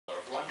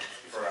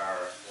For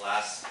our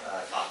last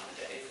talk of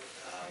the day,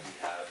 we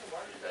have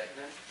Ute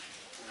Deichmann,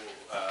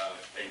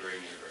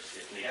 Flatiron University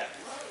of Indiana.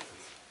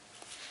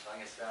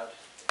 Telling us about.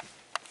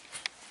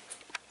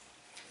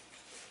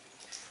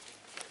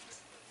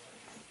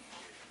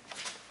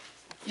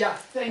 Yeah,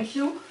 thank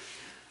you.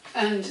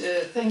 And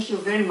thank you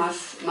very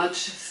much,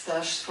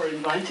 Stash, for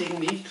inviting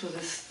me to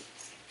this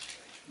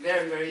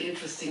very, very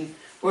interesting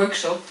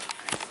workshop.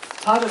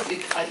 Part of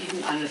it I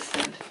even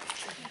understand.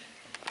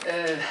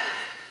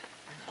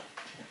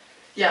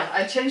 Yeah,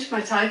 I changed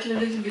my title a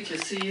little bit, you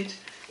see it.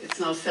 It's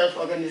now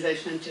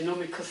Self-Organization and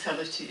Genomic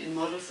Causality in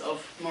Models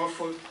of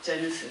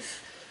Morphogenesis.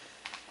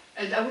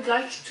 And I would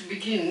like to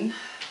begin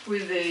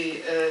with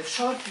a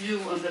short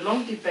view on the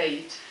long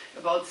debate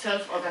about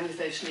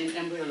self-organization in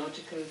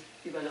embryological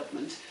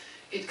development.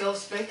 It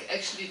goes back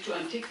actually to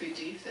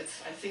antiquity.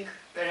 That's, I think,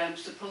 where I'm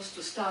supposed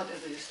to start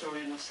as a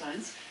historian of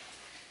science,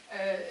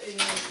 in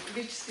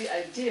which the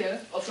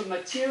idea of a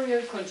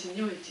material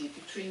continuity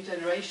between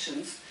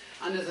generations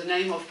under the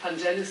name of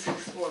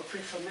pangenesis or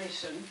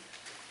preformation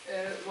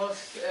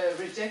was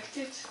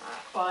rejected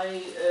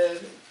by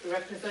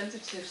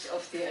representatives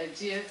of the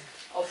idea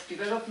of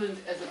development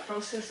as a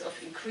process of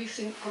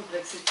increasing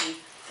complexity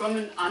from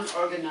an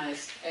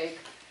unorganized egg,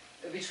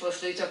 which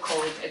was later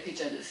called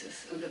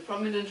epigenesis. And the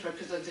prominent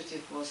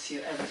representative was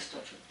here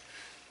Aristotle.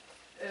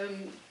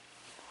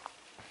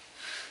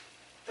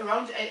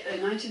 Around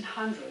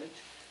 1900,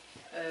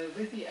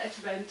 with the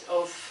advent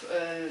of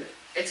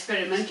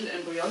experimental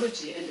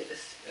embryology, and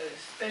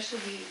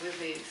especially with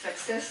the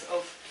success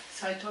of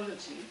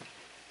cytology,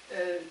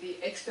 the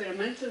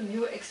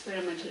new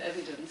experimental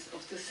evidence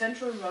of the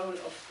central role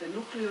of the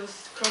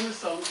nucleus,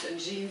 chromosomes, and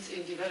genes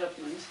in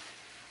development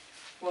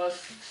was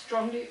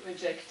strongly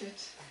rejected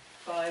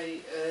by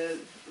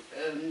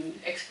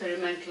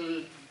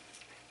experimental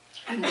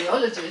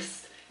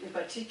embryologists, in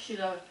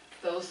particular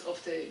those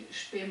of the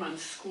Spemann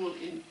school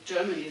in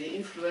Germany, the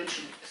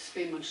influential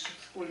Spemann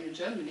school in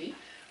Germany,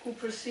 who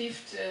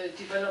perceived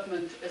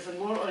development as a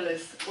more or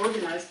less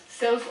organized,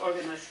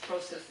 self-organized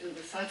process in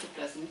the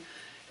cytoplasm,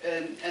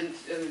 and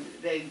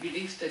they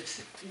believed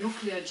that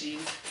nuclear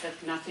genes had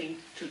nothing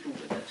to do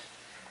with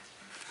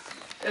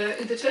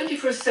it. In the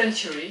 21st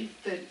century,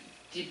 the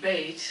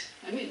debate,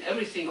 I mean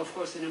everything of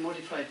course in a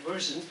modified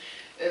version,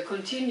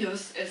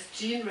 continues as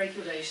gene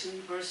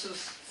regulation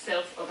versus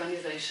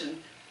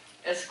self-organization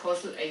as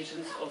causal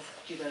agents of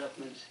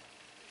development.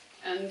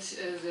 And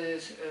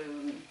the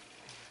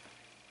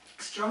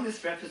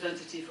strongest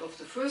representative of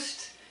the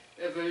first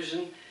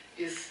version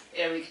is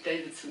Eric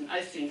Davidson.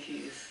 I think he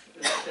is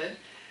that,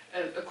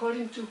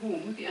 according to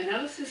whom the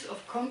analysis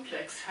of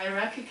complex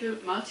hierarchical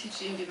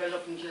multi-gene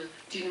developmental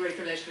gene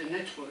regulatory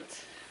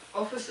networks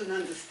offers an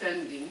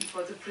understanding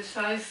for the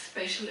precise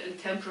spatial and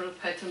temporal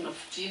pattern of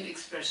gene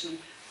expression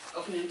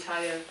of an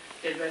entire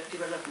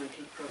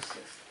developmental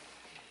process.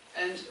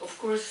 And of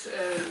course,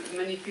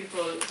 many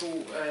people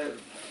who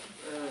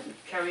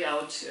carry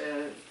out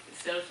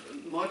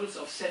models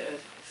of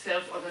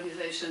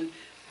self-organization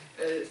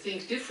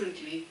think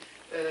differently,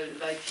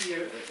 like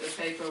here a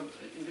paper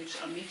in which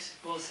Amit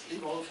was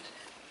involved,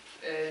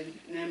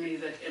 namely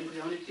that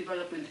embryonic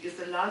development is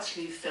a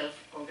largely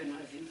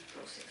self-organizing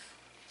process.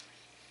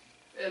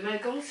 My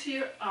goals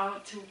here are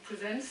to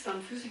present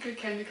some physical,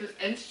 chemical,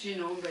 and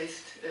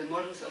genome-based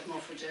models of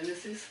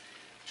morphogenesis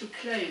to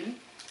claim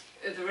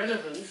the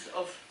relevance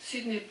of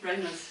Sidney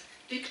Brenner's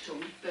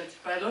dictum that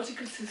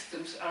biological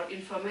systems are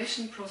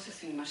information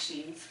processing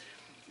machines,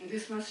 and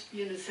this must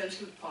be an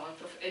essential part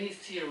of any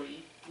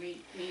theory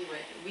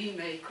we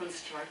may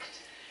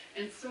construct.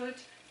 And third,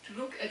 to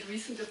look at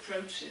recent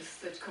approaches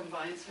that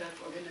combine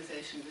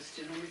self-organization with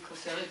genomic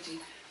causality,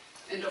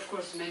 and of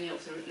course many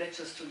of the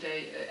lectures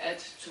today add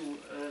to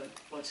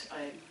what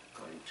I'm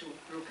going to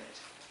look at.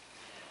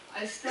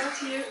 I start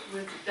here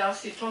with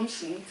Darcy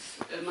Thompson's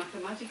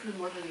mathematical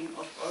modeling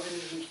of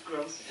organisms'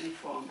 growth and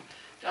form.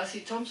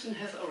 Darcy Thompson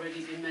has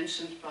already been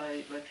mentioned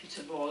by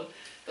Peter Ball,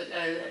 but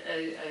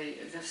I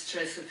just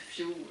stress a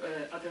few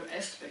other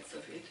aspects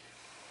of it.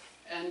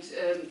 And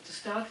to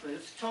start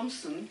with,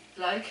 Thompson,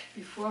 like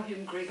before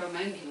him Gregor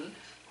Mendel,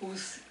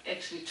 whose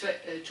actually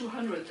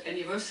 200th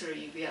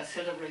anniversary we are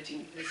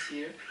celebrating this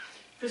year,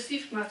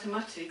 perceived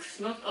mathematics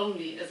not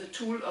only as a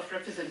tool of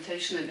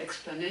representation and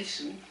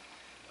explanation,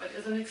 but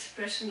as an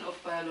expression of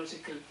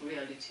biological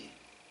reality.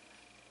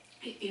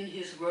 In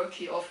his work,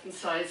 he often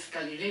cites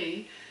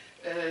Galilei,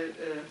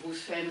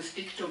 whose famous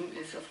dictum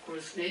is, of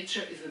course,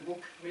 nature is a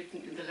book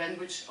written in the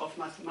language of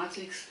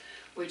mathematics,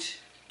 which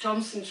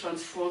Thompson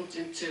transformed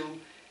into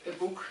a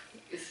book.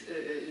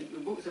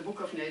 The book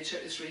of nature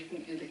is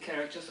written in the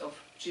characters of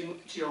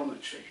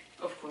geometry,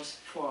 of course,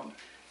 form.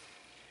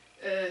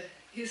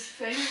 His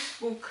famous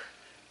book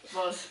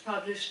was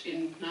published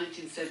in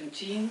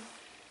 1917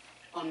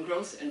 on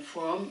growth and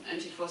form, and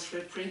it was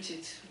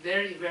reprinted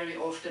very, very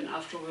often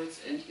afterwards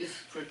and is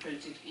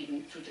reprinted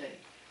even today.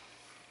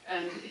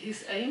 And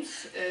his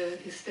aims,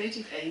 his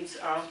stated aims,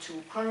 are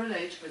to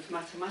correlate with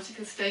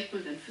mathematical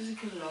statement and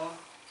physical law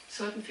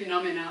certain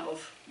phenomena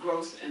of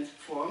growth and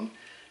form,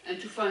 and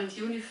to find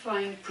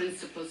unifying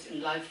principles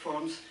in life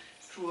forms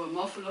through a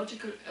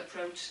morphological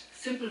approach,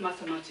 simple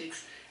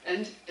mathematics,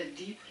 and a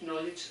deep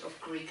knowledge of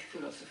Greek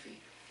philosophy.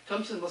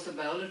 Thomson was a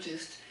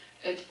biologist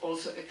and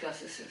also a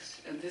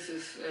classicist, and this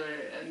is,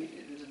 I mean,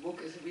 the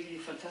book is really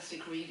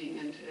fantastic reading,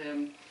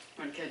 and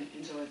one can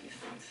enjoy these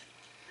things.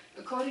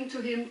 According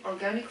to him,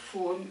 organic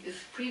form is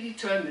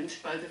predetermined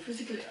by the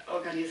physical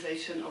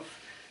organization of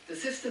the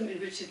system in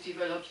which it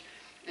developed,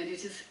 and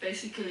it is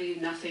basically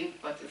nothing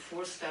but a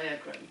force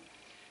diagram.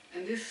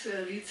 And this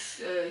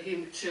leads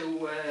him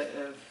to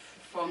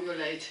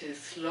formulate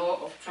his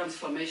law of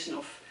transformation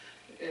of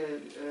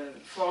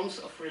forms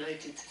of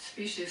related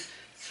species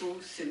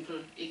through simple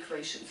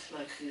equations,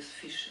 like this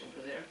fish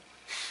over there.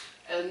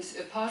 And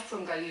apart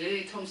from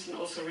Galilei, Thomson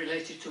also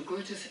related to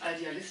Goethe's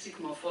idealistic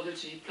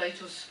morphology,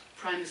 Plato's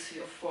primacy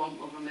of form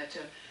over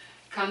matter,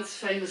 Kant's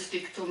famous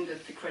dictum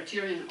that the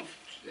criterion of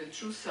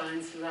true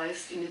science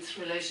lies in its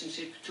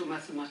relationship to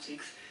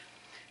mathematics.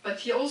 But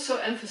he also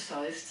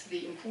emphasized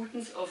the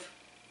importance of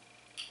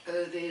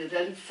the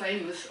then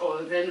famous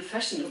or then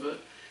fashionable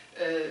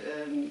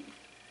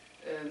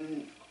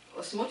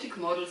osmotic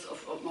models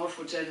of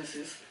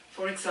morphogenesis.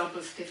 For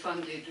example,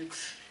 Stéphane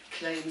Leduc's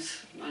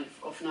claims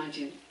of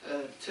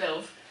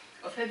 1912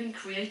 of having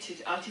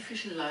created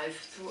artificial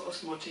life through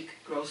osmotic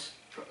growth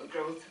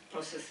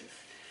processes.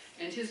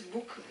 And his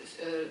book,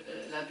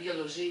 La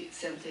biologie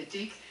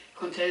synthétique,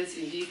 contains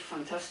indeed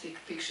fantastic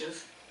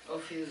pictures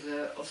of his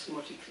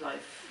osmotic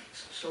life,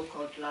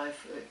 so-called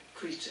life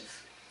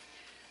creatures.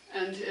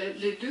 And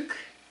Leduc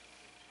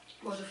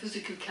was a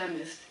physical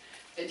chemist,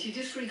 and he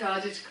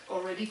disregarded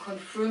already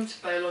confirmed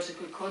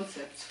biological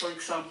concepts, for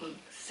example,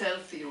 cell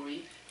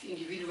theory, the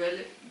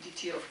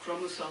individuality of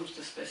chromosomes,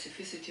 the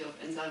specificity of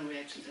enzyme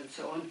reactions, and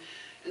so on.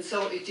 And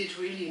so it did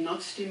really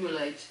not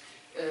stimulate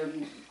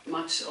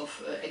much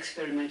of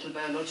experimental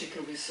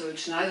biological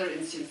research, neither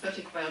in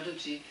synthetic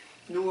biology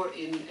nor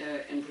in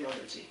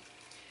embryology.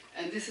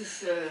 And this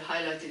is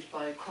highlighted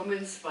by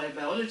comments by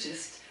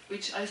biologists,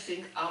 which I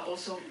think are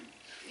also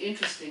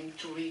interesting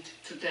to read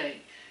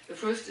today. The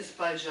first is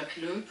by Jacques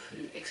Loeb,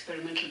 an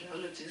experimental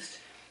biologist,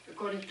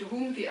 according to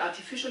whom the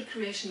artificial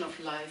creation of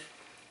life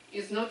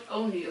is not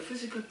only a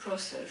physical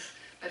process,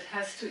 but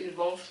has to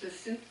involve the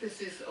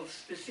synthesis of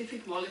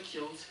specific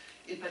molecules,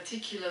 in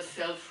particular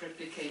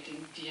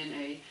self-replicating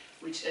DNA,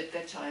 which at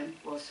that time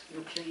was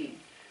nuclein.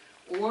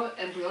 Or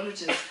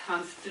embryologist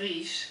Hans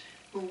Driesch,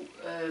 who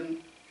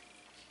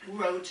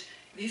wrote,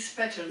 "These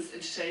patterns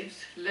and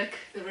shapes lack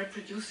the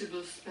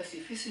reproducible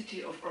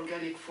specificity of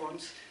organic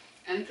forms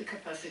and the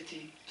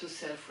capacity to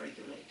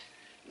self-regulate."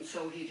 And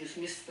so he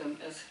dismissed them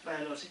as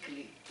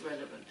biologically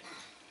relevant.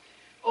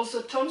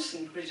 Also,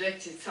 Thomson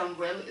rejected some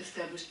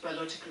well-established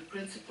biological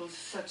principles,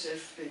 such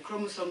as the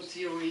chromosome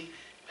theory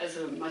as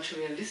a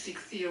materialistic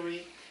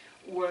theory,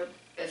 or,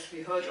 as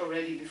we heard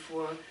already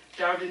before,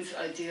 Darwin's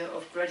idea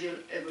of gradual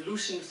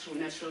evolution through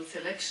natural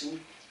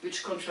selection,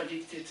 which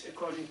contradicted,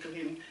 according to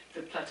him,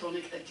 the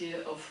Platonic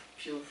idea of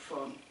pure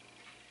form.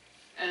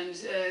 And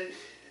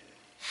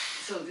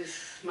so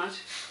this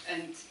much,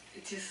 and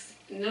it is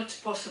not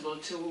possible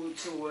to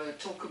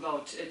talk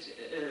about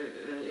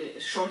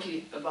it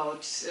shortly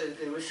about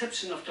the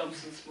reception of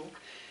Thomson's book.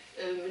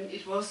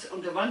 It was,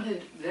 on the one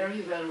hand,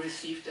 very well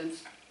received, and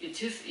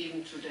it is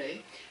even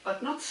today,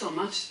 but not so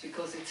much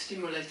because it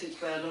stimulated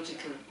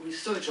biological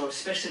research, or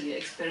especially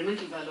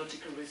experimental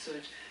biological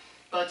research,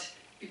 but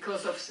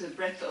because of the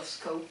breadth of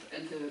scope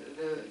and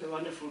the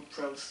wonderful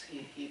prose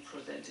he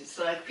presented.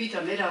 So like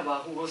Peter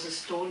Medawar, who was a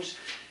staunch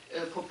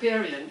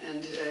Popperian,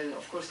 and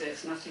of course there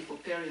is nothing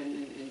Popperian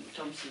in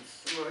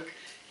Thomson's work,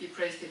 he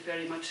praised it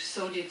very much.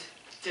 So did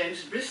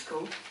James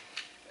Briscoe,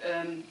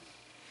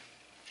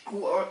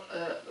 who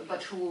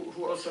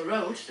also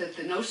wrote that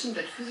the notion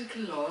that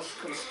physical laws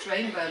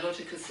constrain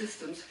biological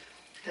systems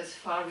has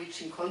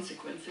far-reaching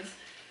consequences.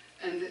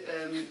 And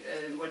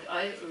what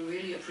I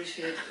really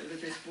appreciate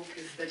with this book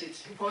is that it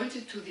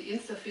pointed to the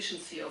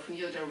insufficiency of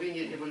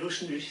neo-Darwinian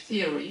evolutionary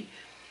theory,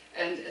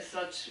 and as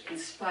such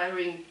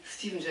inspiring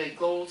Stephen Jay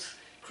Gould's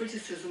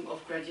criticism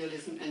of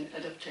gradualism and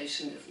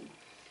adaptationism.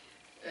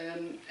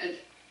 And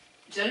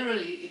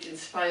generally it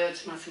inspired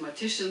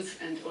mathematicians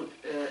and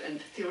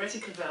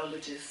theoretical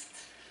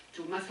biologists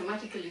to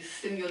mathematically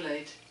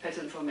simulate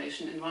pattern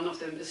formation, and one of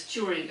them is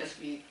Turing, as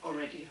we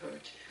already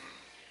heard.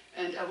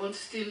 And I want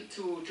still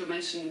to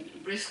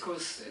mention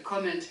Briscoe's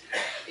comment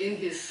in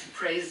his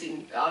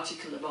praising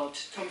article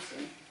about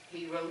Thomson.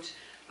 He wrote,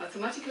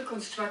 "Mathematical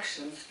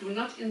constructions do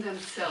not in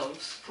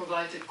themselves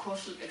provide a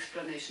causal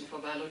explanation for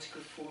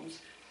biological forms.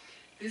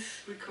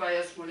 This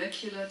requires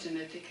molecular,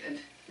 genetic, and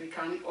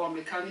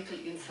mechanical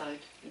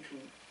insight into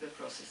the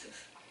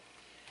processes."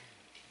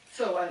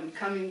 So I'm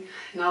coming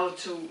now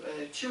to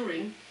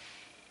Turing,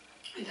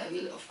 and I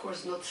will of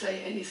course not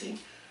say anything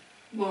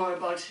more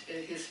about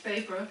his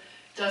paper,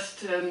 just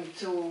to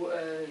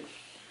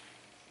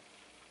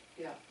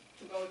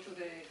go to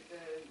the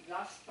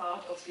last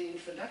part of the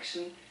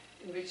introduction,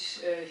 in which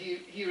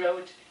he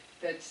wrote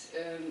that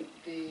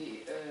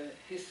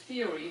his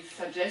theory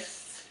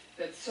suggests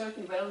that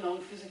certain well-known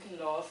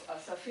physical laws are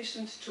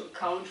sufficient to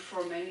account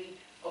for many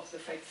of the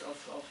facts of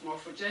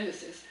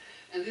morphogenesis.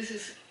 And this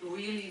is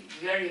really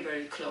very,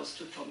 very close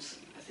to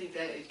Thomson. I think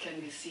that it can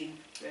be seen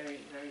very,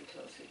 very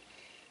closely.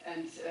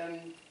 And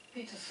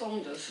Peter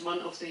Saunders,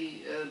 one of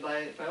the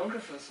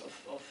biographers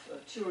of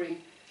Turing,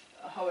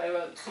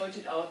 however,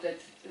 pointed out that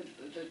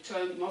the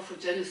term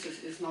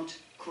morphogenesis is not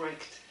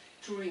correct.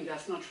 Turing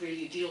does not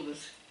really deal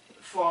with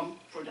form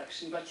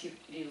production, but he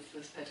deals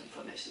with pattern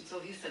formation. So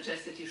he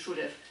suggested he should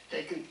have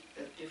taken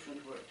a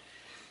different word.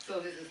 So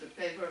this is the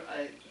paper.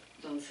 I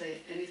don't say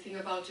anything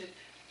about it.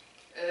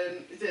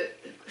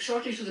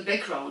 Shortly to the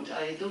background,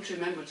 I don't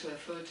remember to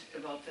have heard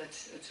about that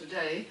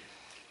today.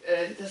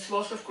 This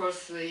was, of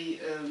course,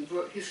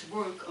 his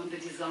work on the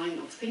design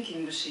of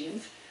thinking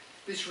machines,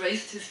 which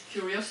raised his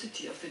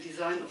curiosity of the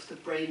design of the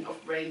brain,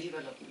 of brain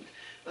development.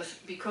 But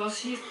because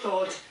he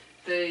thought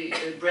the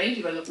brain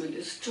development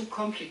is too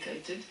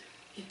complicated,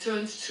 he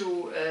turned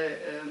to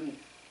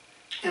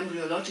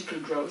embryological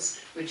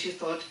growth, which he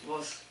thought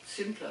was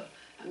simpler.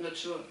 I'm not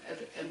sure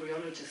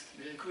embryologists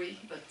will agree,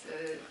 but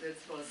that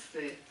was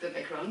the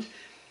background.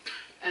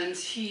 And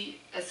he,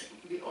 as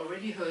we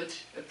already heard,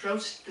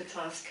 approached the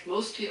task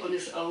mostly on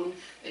his own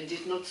and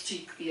did not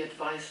seek the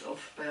advice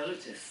of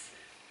biologists.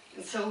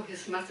 And so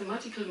his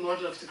mathematical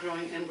model of the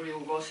growing embryo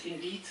was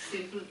indeed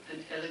simple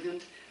and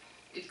elegant.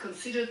 It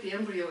considered the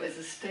embryo as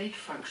a state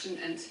function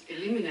and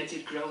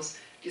eliminated growth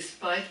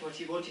despite what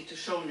he wanted to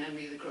show,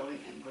 namely the growing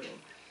embryo.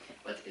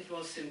 But it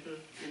was simple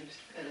and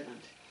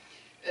elegant.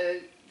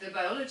 The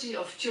biology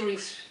of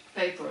Turing's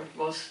paper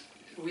was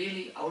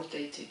really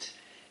outdated.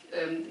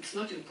 It's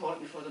not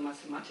important for the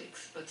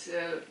mathematics, but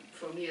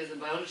for me as a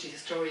biology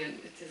historian,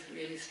 it is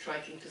really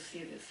striking to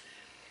see this.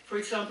 For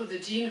example, the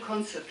gene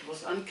concept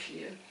was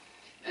unclear,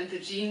 and the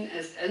gene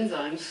as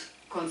enzymes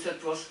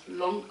concept was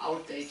long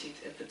outdated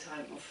at the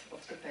time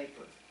of the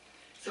paper.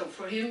 So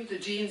for him, the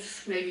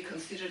genes may be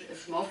considered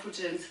as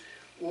morphogens,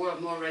 or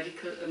more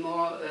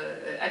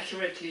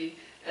accurately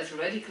as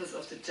radicals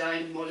of the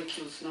giant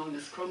molecules known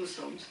as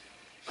chromosomes.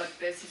 But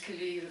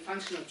basically, the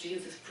function of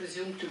genes is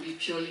presumed to be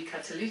purely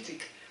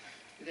catalytic.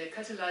 They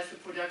catalyze the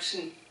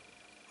production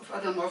of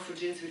other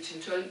morphogens, which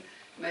in turn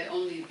may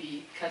only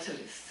be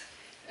catalysts.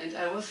 And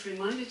I was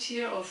reminded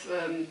here of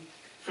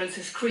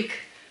Francis Crick,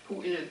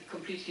 who in a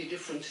completely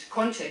different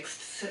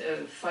context,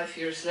 5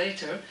 years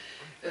later,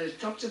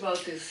 talked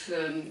about this,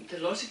 the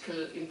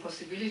logical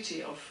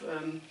impossibility of,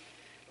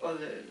 or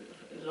the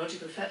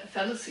logical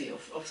fallacy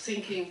of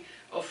thinking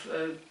of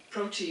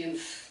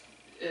proteins,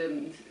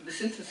 the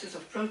synthesis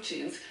of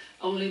proteins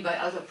only by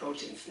other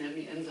proteins,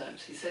 namely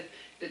enzymes. He said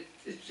that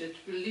it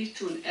will lead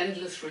to an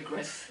endless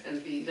regress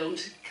and we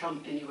don't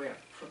come anywhere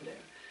from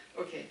there.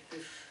 Okay,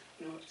 this,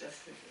 no,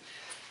 just this.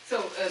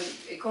 So,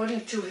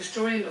 according to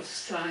historian of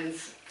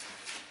science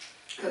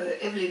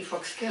Evelyn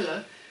Fox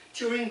Keller,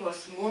 Turing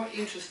was more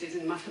interested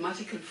in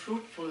mathematical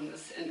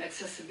fruitfulness and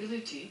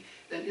accessibility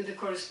than in the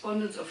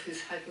correspondence of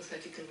his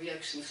hypothetical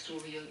reactions to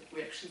real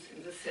reactions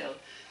in the cell.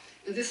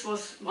 And this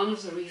was one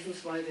of the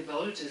reasons why the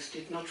biologists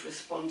did not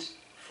respond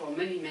for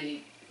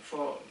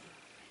for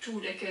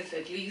 2 decades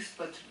at least,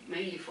 but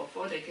mainly for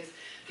 4 decades,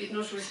 did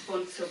not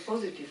respond so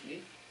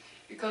positively,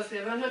 because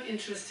they were not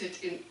interested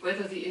in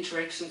whether the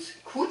interactions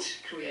could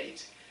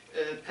create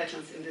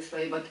patterns in this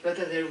way, but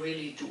whether they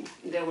really do.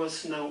 There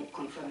was no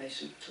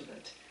confirmation to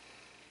that.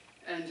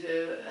 And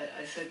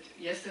I said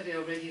yesterday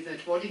already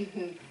that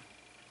Waddington,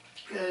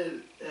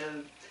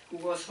 who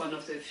was one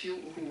of the few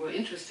who were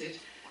interested,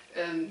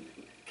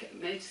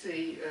 made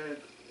the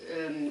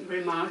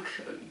remark,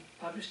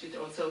 published it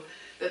also,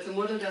 that the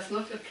model does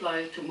not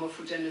apply to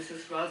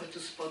morphogenesis, rather to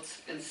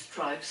spots and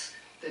stripes,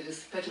 that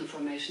is pattern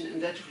formation,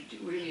 and that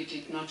really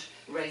did not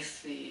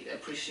raise the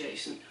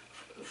appreciation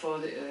for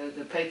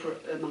the paper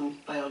among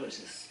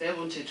biologists. They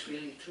wanted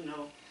really to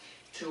know,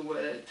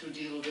 to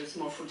deal with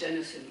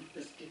morphogenesis,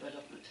 with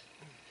development.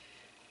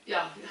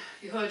 Yeah,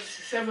 we heard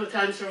several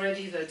times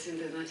already that in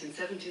the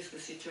 1970s the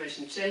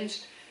situation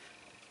changed.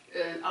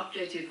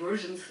 Updated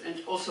versions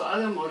and also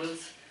other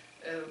models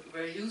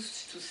were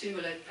used to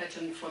simulate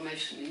pattern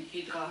formation in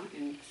hydra,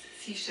 in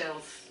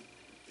seashells,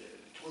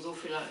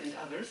 Drosophila and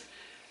others.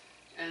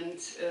 And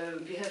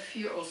we have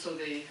here also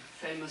the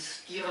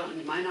famous Gira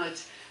and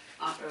Meinert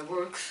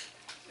works,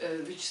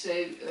 which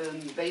they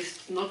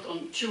based not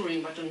on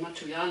Turing but on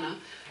Matryoshka,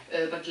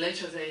 but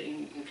later they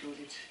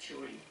included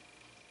Turing.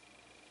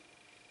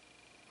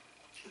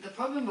 The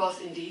problem was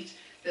indeed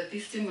that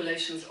these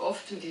simulations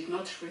often did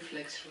not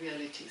reflect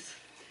realities.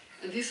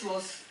 And this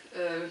was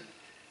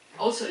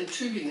also in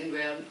Tübingen,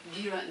 where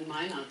Gira and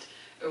Meinert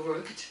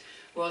worked,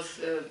 was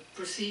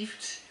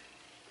perceived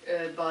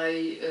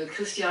by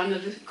Christiane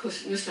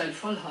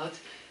Nüsslein-Vollhardt,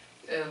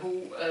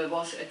 who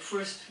was at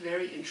first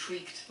very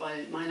intrigued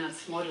by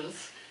Meinert's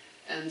models,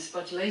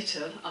 but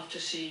later, after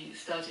she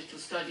started to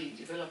study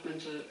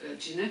developmental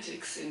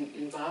genetics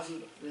in Basel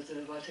with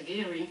Walter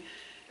Gehring,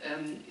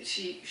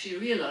 she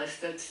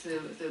realized that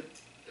the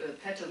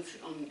patterns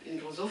in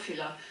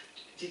Drosophila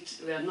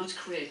were not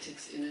created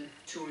in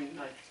a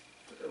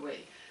Turing-like way.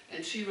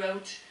 And she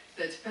wrote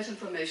that pattern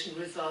formation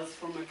results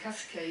from a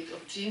cascade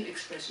of gene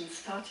expressions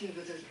starting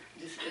with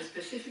a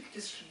specific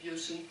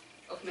distribution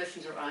of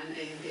messenger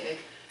RNA in the egg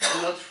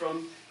and not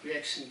from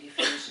reaction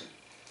diffusion.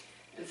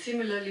 And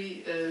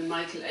similarly,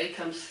 Michael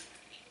Akam's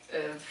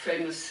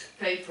famous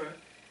paper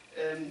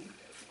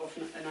of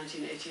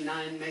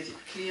 1989 made it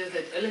clear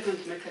that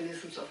elegant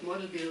mechanisms of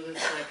model builders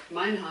like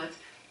Meinhardt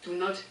do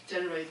not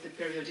generate the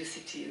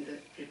periodicity in the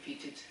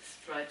repeating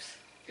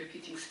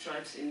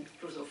stripes in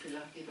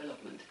Drosophila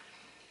development.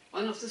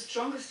 One of the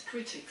strongest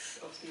critics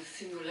of these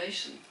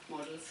simulation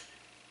models,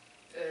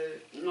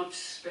 not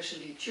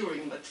especially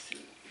Turing, but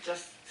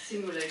just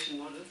simulation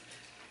models,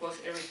 was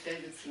Eric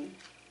Davidson,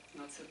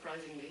 not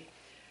surprisingly,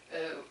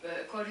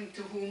 according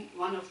to whom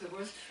one of the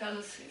worst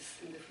fallacies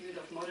in the field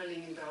of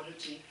modeling in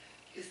biology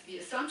is the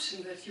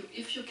assumption that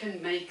if you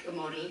can make a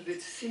model which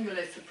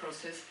simulates the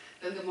process,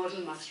 then the model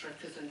must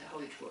represent how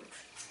it works.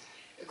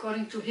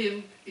 According to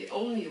him, the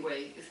only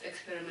way is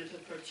experimental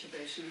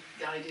perturbation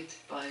guided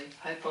by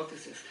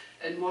hypothesis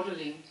and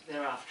modeling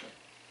thereafter.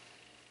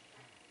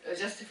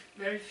 Just a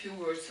very few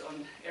words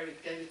on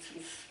Eric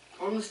Davidson's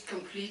almost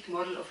complete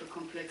model of a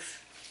complex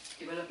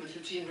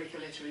developmental gene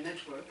regulatory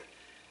network.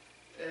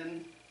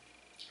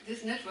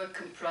 This network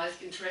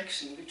comprised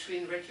interaction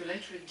between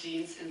regulatory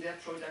genes and their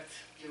products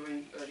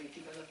during early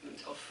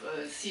development of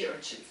sea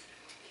urchins.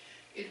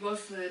 It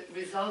was the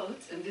result,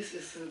 and this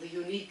is the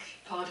unique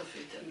part of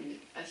it, I mean,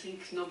 I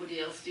think nobody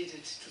else did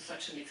it to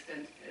such an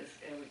extent as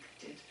Eric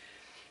did.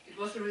 It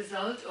was the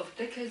result of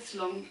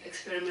decades-long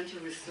experimental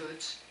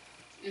research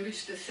in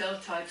which the cell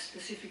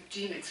type-specific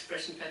gene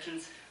expression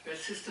patterns were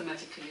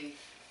systematically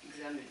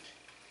examined.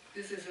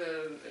 This is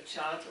a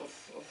chart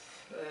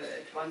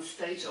at one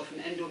stage of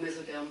an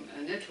endomesoderm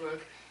network.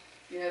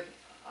 We have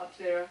up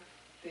there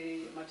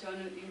the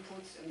maternal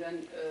inputs and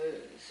then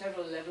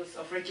several levels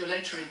of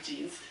regulatory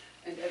genes,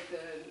 and at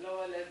the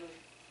lower level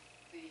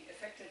the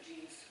effector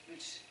genes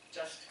which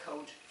just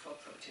code for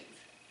proteins.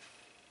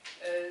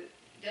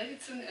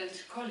 Davidson and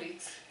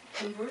colleagues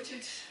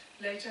converted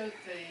later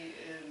the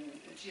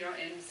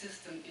GRN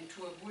system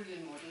into a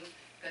Boolean model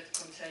that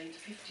contained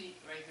 50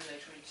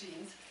 regulatory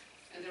genes,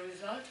 and the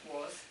result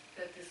was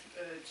that this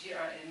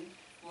GRN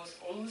was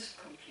almost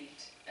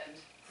complete and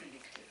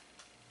predictive.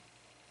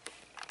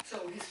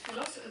 So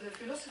the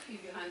philosophy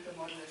behind the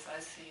model, as I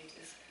see it,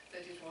 is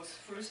that it was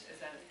first, as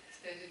I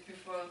stated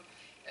before,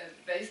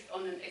 based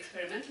on an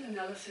experimental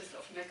analysis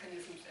of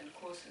mechanisms and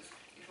causes.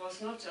 It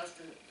was not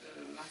just a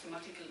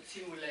mathematical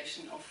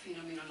simulation of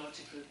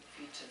phenomenological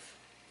features.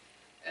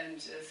 And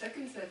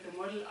second, that the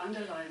model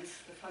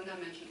underlines the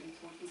fundamental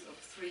importance of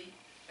three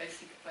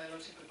basic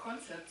biological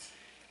concepts: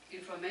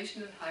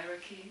 informational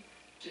hierarchy,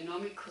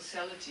 genomic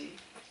causality,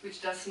 which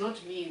does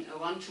not mean a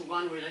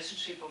one-to-one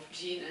relationship of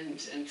gene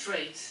and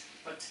traits,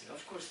 but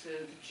of course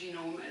the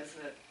genome as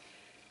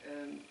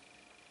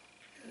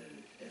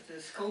the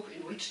scope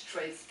in which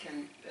traits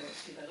can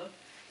develop,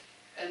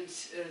 and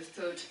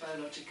third,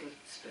 biological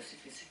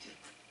specificity.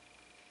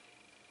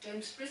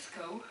 James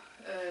Briscoe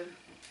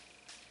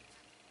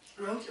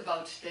wrote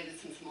about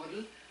Davidson's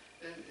model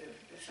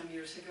some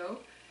years ago,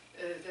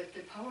 that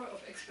the power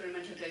of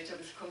experimental data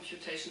with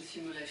computation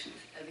simulation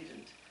is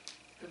evident.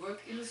 The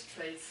work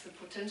illustrates the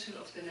potential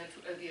of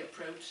the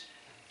approach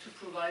to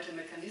provide a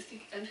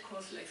mechanistic and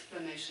causal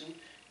explanation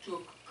to a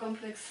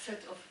complex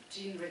set of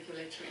gene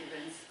regulatory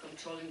events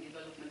controlling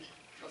development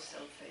of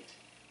cell fate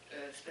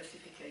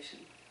specification.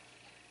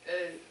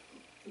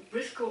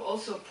 Briscoe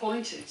also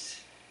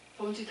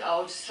pointed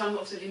out some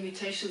of the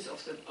limitations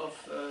of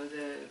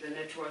the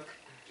network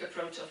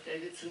approach of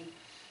Davidson,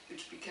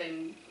 which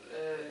became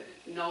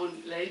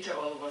known later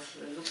or was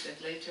looked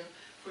at later.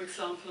 For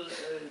example,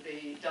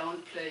 the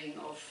downplaying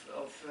of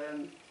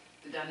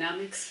the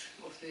dynamics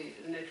of the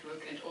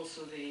network and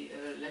also the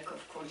lack of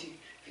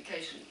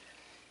quantification.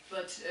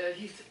 But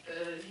he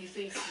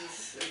thinks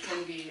this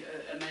can be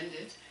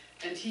amended,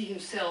 and he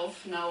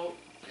himself now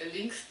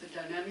links the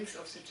dynamics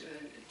of the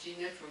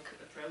gene network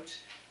approach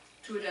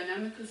to a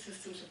dynamical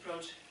systems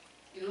approach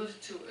in order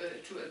to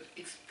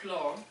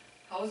explore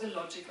how the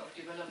logic of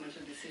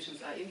developmental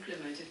decisions are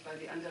implemented by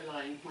the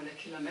underlying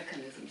molecular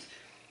mechanisms.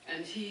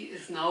 And he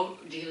is now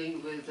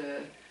dealing with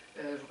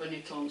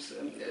René Thom's,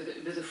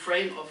 with the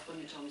frame of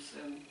René Thom's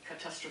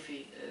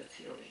catastrophe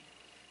theory.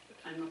 But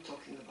I'm not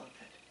talking about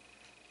that.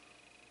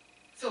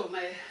 So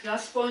my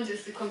last point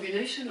is the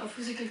combination of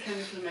physical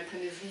chemical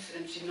mechanisms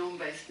and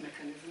genome-based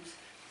mechanisms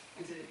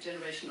in the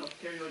generation of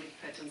periodic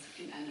patterns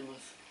in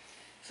animals.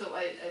 So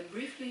I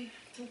briefly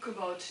talk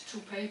about two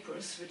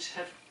papers which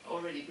have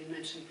already been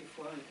mentioned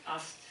before and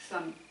asked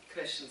some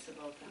questions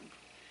about them.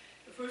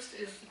 The first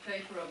is the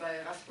paper by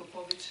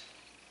Raspopovic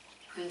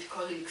and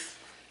colleagues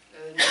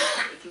in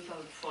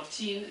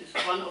 2014.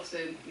 It's one of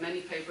the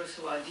many papers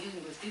who are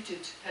dealing with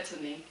digit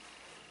patterning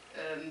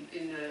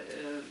in a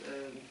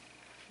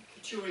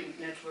Turing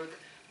network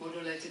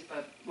modulated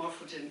by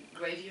morphogen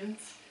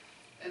gradients.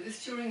 And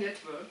this Turing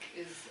network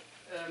is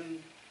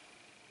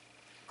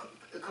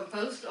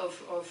composed of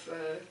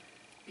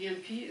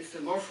BMP is the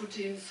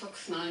morphogene,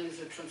 SOX9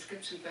 is a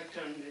transcription factor,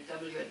 and the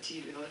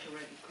WRT, we heard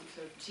already,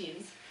 conserved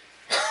genes.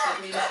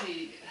 That means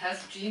he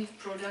has gene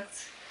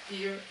products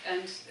here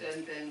and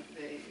then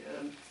the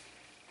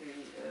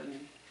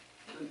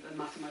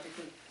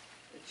mathematical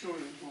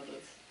Turing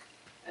models.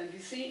 And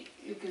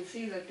you can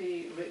see that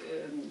the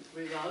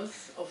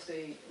results of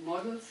the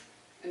models,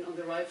 and on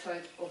the right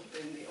side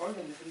in the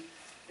organism,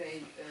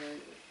 they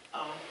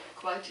are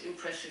quite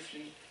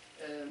impressively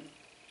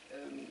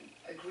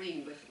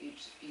agreeing with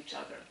each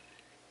other.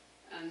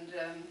 And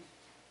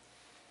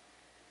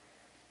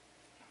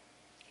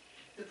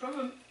the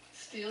problem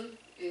still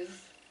is,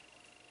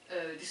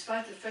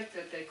 despite the fact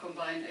that they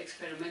combine an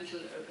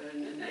experimental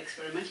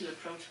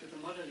approach with the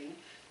modeling,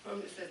 the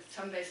problem is that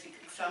some basic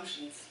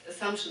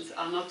assumptions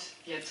are not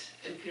yet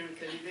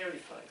empirically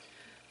verified.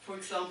 For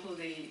example,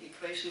 the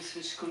equations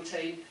which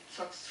contain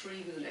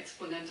SOX3 with an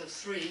exponent of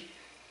 3,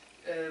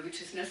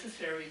 which is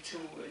necessary to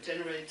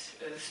generate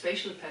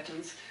spatial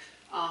patterns,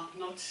 are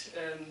not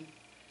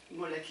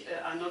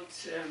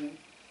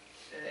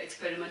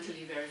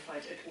experimentally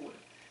verified at all.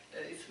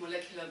 Its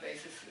molecular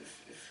basis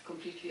is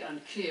completely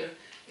unclear.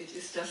 It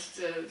is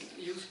just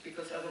used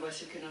because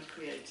otherwise you cannot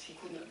create.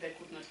 They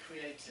could not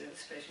create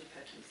spatial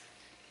patterns.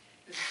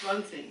 This is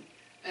one thing.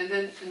 And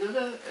then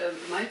another,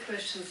 my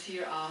questions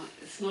here are,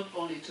 it's not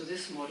only to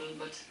this model,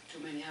 but to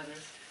many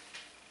others.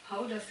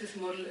 How does this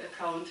model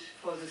account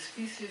for the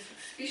species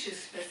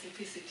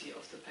specificity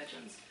of the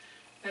patterns?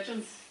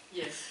 Patterns,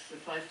 yes, the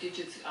 5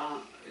 digits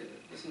are,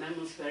 with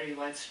mammals, very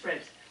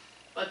widespread.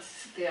 But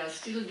they are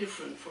still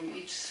different from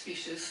each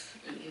species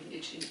and even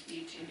each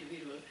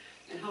individual.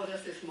 And how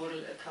does this model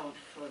account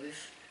for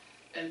this?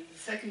 And the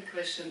second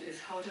question is,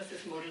 how does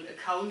this model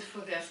account for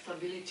their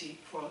stability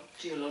for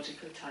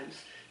geological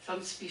times?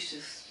 Some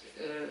species,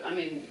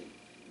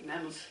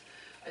 mammals,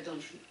 I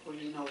don't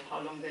really know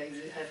how long they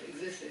have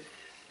existed,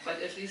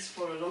 but at least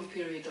for a long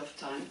period of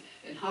time.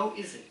 And how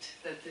is it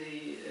that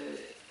the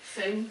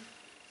same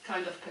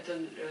kind of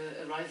pattern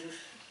arises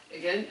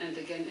again and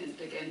again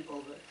and again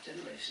over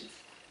generations?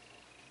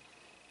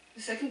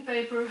 The second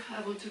paper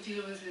I want to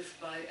deal with is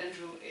by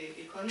Andrew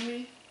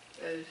Economy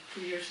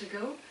 2 years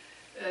ago,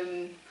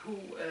 who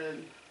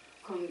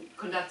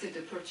conducted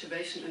a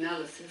perturbation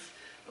analysis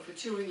of a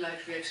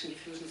Turing-like reaction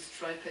diffusion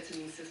stripe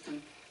patterning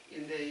system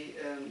in the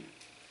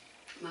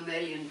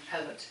mammalian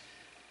palate.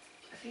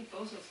 I think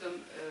both of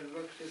them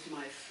worked with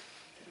mice.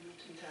 I'm not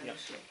entirely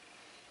sure.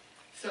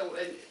 So,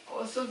 and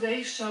also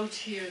they showed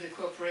here the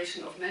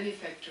cooperation of many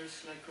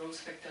factors like growth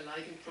factor,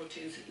 ligand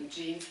proteins, and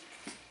genes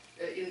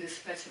in this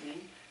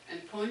patterning,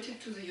 and pointed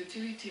to the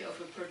utility of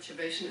a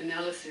perturbation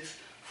analysis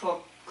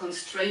for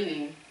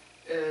constraining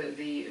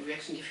the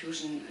reaction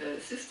diffusion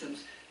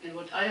systems. And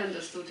what I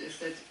understood is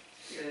that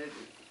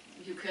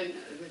you can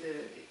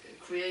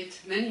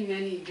create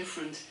many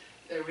different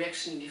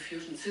reaction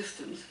diffusion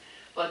systems,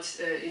 but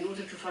in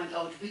order to find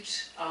out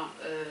which are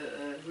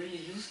really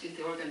used in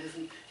the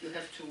organism, you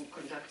have to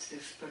conduct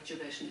this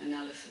perturbation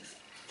analysis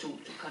to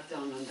cut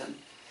down on them.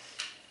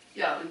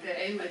 Yeah, and they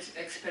aim at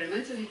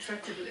experimentally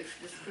tractable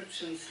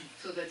descriptions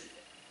so that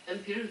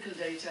empirical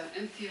data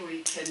and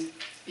theory can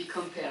be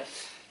compared.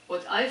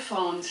 What I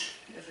found,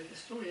 as a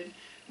historian,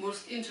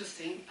 most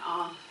interesting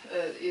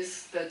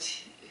is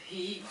that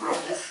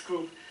this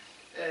group,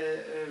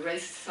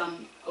 raised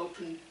some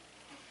open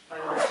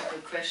biological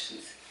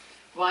questions.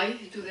 Why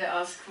do they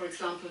ask, for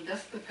example,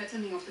 does the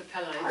patterning of the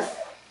palate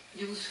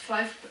use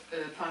 5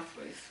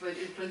 pathways when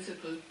in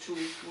principle 2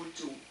 would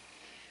do?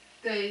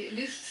 They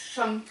list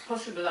some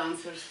possible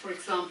answers, for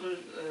example,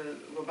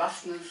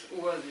 robustness,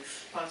 or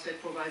this pathway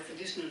provides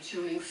additional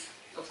tunings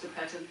of the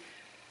pattern.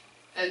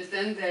 And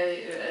then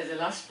they, as a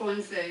last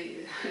point,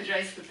 they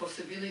raise the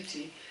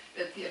possibility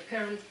that the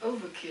apparent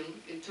overkill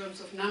in terms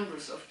of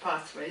numbers of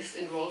pathways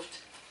involved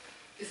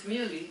is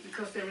merely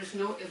because there is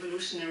no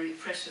evolutionary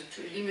pressure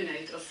to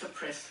eliminate or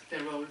suppress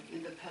their role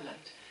in the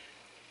palate.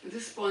 And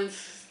this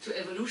points to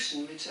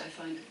evolution, which I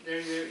find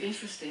very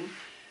interesting.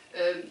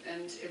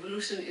 And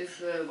evolution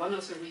is one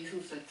of the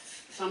reasons that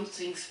some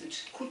things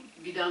which could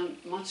be done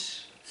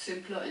much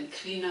simpler and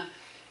cleaner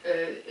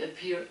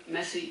appear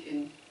messy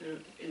in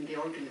the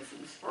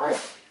organisms.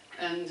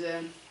 And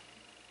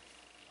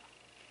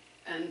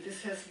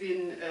this has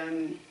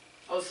been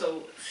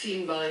also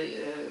seen by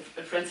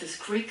Francis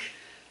Crick,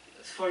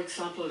 for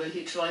example, when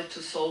he tried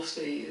to solve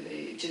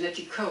the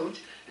genetic code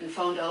and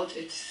found out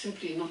it's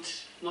simply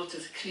not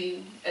as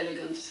clean,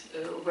 elegant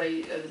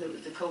way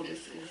the code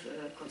is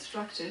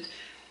constructed.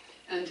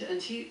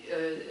 And he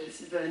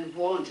then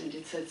warned, and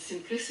it said,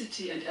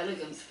 simplicity and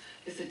elegance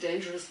is a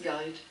dangerous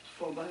guide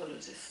for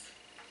biologists.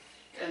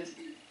 And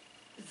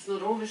it's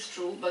not always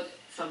true, but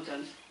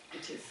sometimes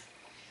it is.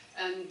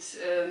 And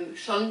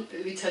Sean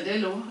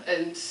Vitadello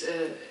and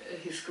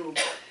his group,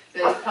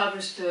 they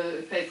published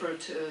a paper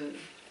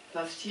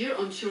last year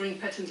on Turing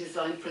pattern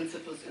design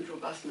principles and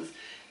robustness.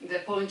 They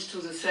point to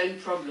the same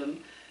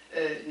problem,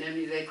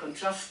 namely they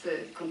contrast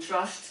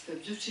the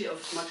beauty of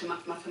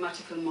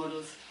mathematical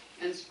models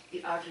and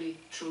the ugly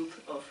truth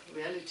of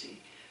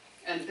reality.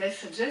 And they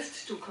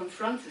suggest to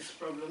confront this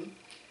problem,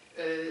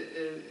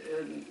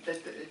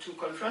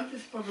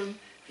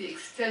 the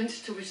extent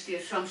to which the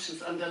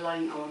assumptions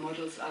underlying our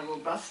models are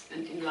robust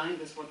and in line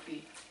with what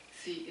we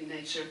see in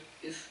nature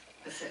is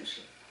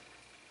essential.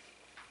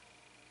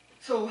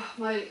 So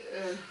my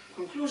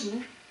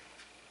conclusion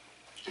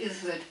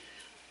is that,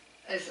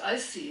 as I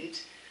see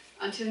it,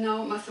 until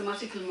now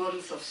mathematical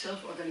models of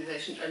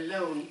self-organization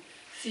alone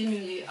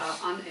seemingly are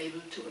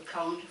unable to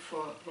account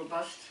for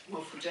robust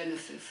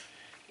morphogenesis,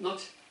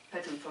 not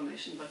pattern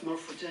formation, but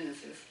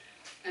morphogenesis,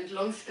 and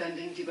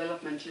long-standing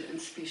developmental and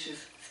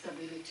species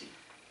stability.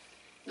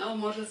 Now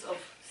models of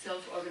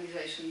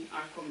self-organization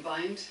are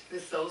combined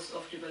with those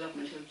of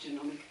developmental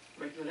genomic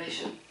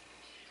regulation.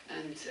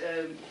 And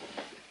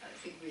I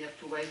think we have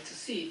to wait to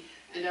see.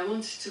 And I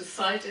want to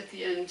cite at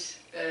the end,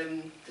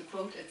 to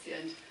quote at the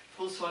end,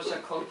 François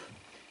Jacob,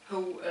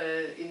 who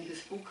in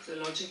his book, The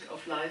Logic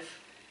of Life,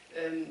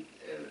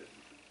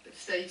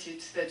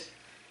 stated that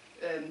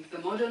the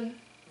modern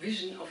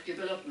vision of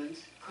development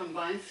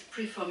combines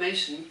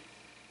preformation,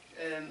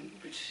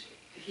 which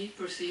he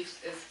perceives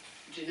as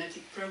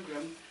genetic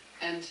program,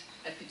 and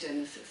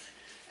epigenesis.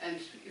 And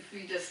if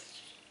we just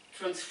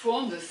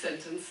transform this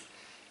sentence,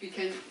 we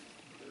can,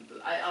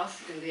 I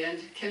ask in the end,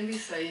 can we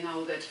say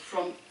now that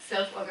from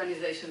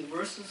self-organization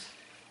versus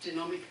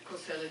genomic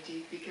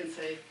causality, we can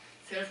say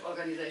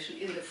self-organization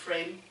in the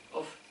frame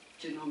of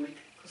genomic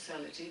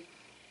causality?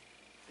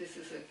 This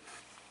is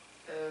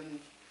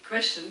a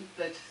question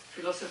that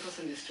philosophers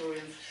and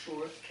historians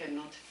sure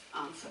cannot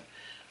answer.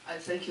 I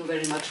thank you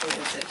very much for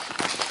your attention.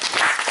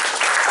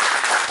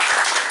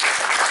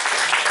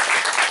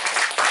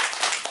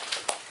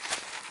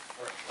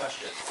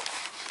 Questions?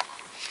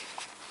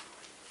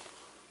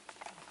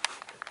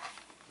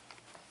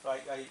 So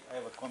I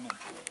have a comment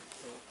here.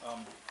 So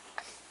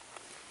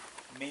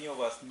many of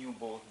us knew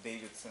both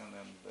Davidson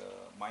and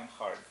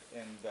Meinhardt,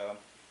 and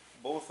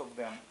both of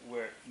them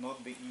were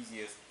not the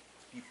easiest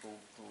people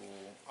to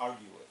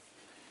argue with,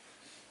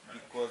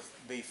 because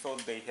they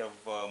thought they have,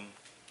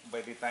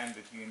 by the time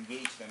that you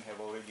engage them,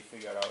 have already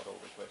figured out all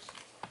the questions,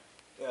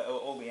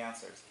 all the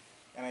answers.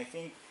 And I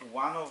think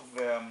one of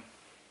the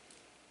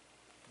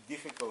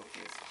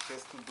difficulties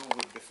has to do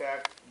with the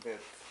fact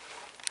that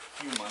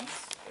humans,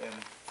 and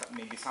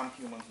maybe some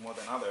humans more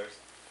than others,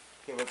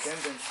 have a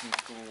tendency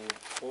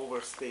to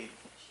overstate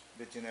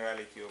the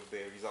generality of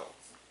their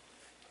results.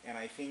 And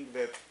I think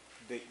that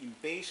the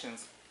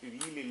impatience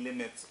really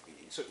limits,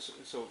 so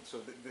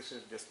this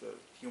is just a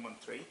human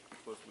trait,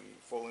 because we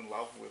fall in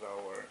love with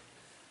our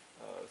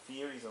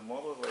theories and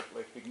models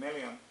like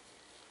Pygmalion.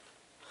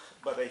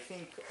 But I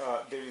think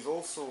there is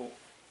also,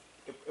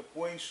 a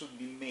point should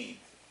be made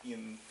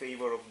in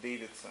favor of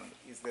Davidson,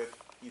 is that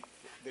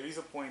there is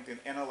a point in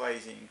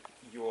analyzing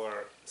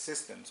your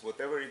systems,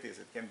 whatever it is.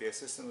 It can be a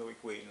system of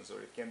equations, or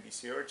it can be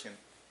search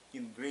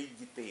in great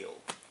detail,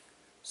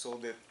 so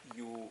that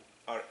you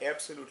are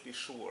absolutely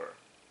sure,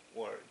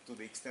 or to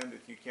the extent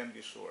that you can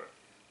be sure,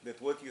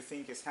 that what you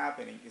think is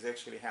happening is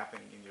actually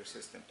happening in your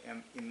system.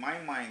 And in my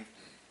mind,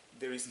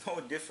 there is no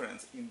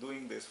difference in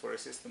doing this for a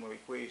system of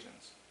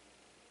equations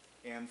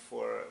and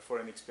for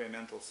an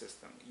experimental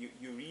system.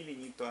 You really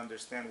need to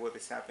understand what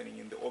is happening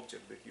in the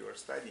object that you are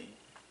studying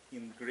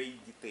in great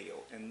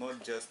detail, and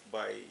not just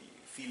by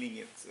feeling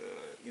it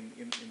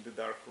in the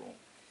dark room.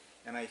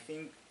 And I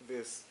think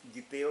this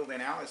detailed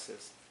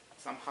analysis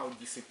somehow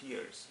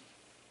disappears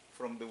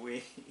from the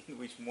way in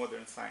which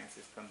modern science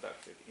is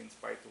conducted, in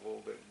spite of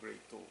all the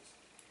great tools.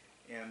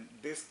 And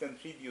this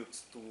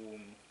contributes to,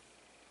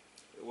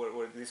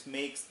 or this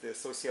makes the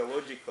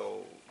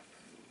sociological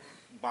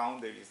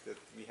boundaries that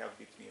we have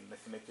between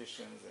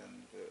mathematicians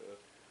and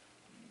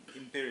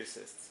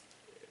empiricists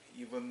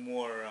even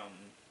more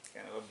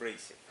kind of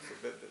abrasive.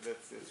 So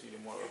that's really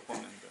more of a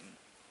comment than.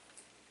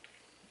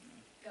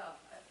 Yeah,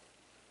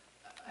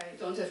 I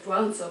don't have to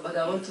answer, but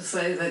I want to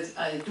say that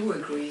I do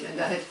agree, and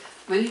I had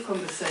many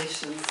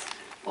conversations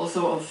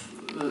also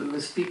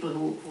with people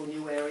who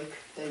knew Eric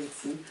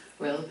Davidson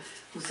well,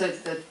 who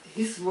said that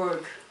his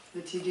work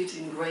that he did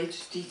in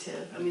great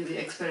detail, I mean the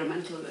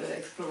experimental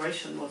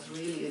exploration was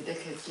really a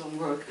decades-long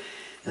work,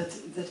 that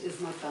is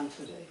not done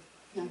today.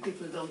 Young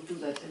people don't do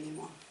that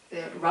anymore.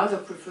 They rather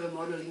prefer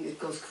modeling. It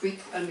goes quick.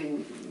 I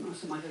mean,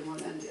 mathematical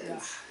and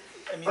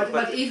I mean,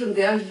 but even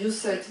there, you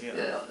said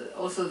yeah.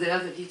 Also there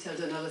the detailed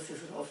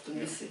analysis is often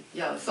missing.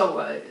 Yeah, so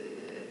I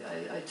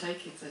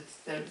take it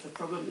that the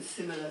problem is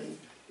similar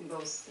in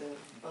both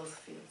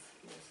fields.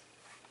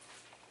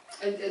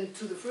 Yes. And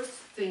to the first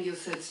thing you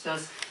said,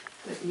 Stas,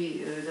 let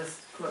me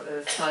just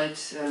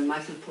cite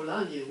Michael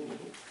Polanyi,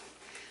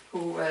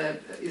 who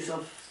is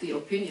of the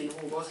opinion,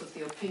 who was of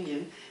the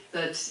opinion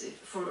that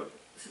for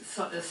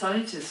a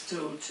scientist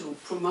to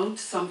promote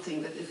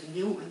something that is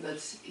new and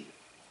that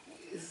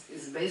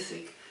is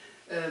basic,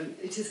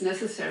 it is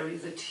necessary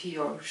that he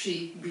or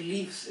she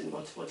believes in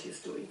what he's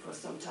doing for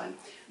some time.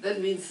 That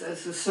means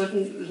there's a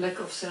certain lack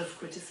of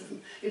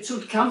self-criticism. It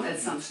should come at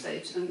some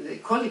stage, and the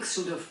colleagues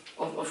should have,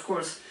 of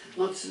course,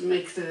 not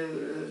make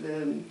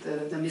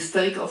the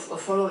mistake of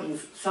following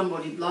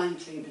somebody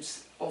blindly, which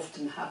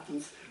often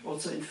happens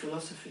also in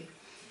philosophy.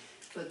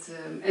 But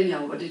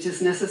anyhow, but it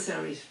is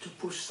necessary to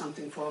push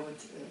something forward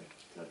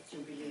that you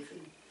believe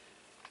in.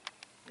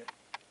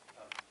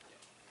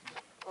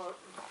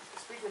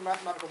 Speaking of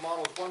mathematical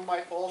models, one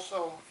might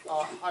also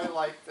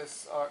highlight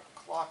this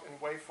clock and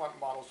wavefront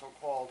model,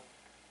 so-called,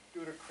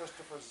 due to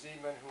Christopher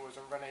Zeeman, who was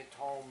a René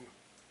Thom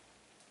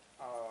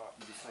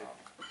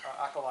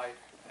acolyte,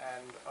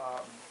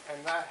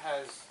 and that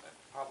has,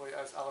 probably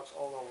as Alex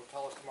Olo will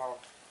tell us tomorrow,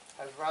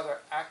 has rather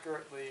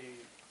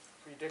accurately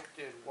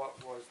predicted what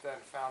was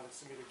then found in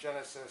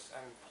semitogenesis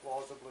and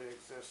plausibly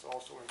exists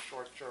also in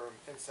short-term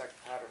insect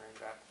patterning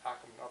that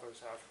Ackham and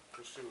others have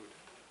pursued.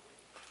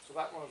 So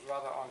that one was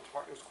rather on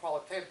target. It was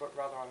qualitative, but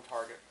rather on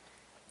target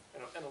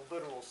in a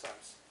literal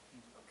sense.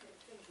 Okay,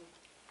 thank you.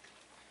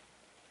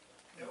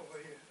 Yeah, over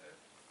here.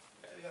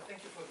 Yeah,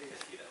 thank you for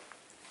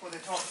the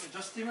talk.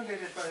 Just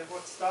stimulated by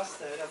what Stas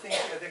said, I think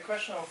the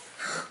question of,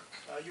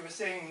 you were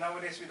saying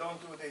nowadays we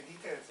don't do the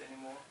details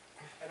anymore.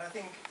 And I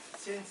think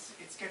since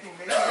it's getting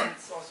later and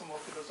it's also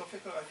more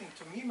philosophical, I think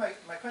to me,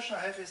 my question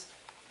I have is,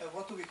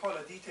 what do we call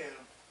a detail?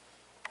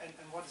 And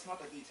what is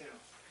not a detail?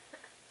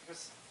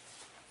 Because,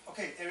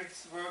 okay,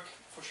 Eric's work,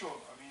 for sure,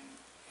 I mean,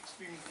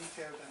 extremely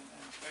detailed and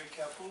very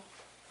careful.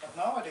 But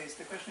nowadays,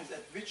 the question is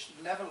at which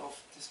level of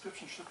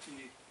description should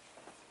we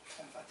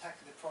kind of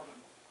attack the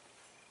problem?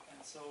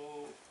 And so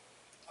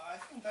I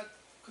think that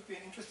could be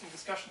an interesting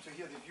discussion to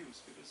hear the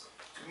views, because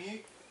to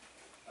me,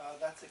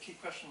 that's a key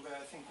question where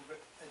I think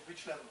at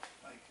which level?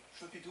 Like,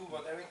 should we do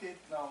what Eric did,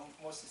 now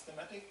more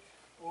systematic,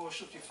 or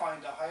should we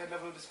find a higher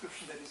level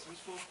description that is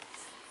useful?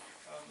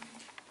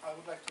 I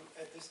would like to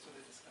add this to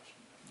the discussion.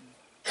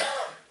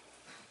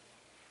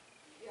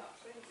 Yeah,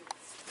 thank you.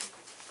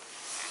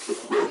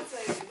 I would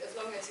say as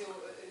long as you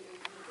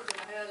put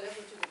a higher level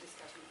to the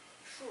discussion,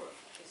 sure,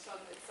 at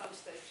some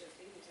stage I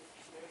think it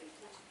is very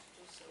important to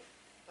do so,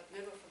 but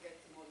never forget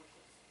the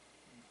molecules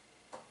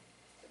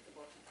at the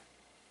bottom.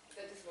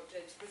 That is what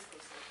James Briscoe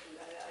said,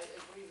 and I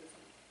agree with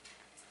him.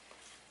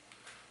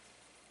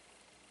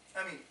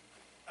 I mean,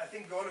 I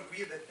think we all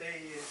agree that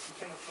you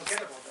cannot forget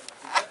about that.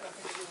 I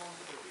think everyone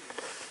would agree.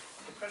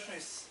 The question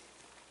is,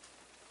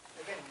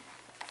 again,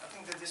 I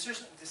think the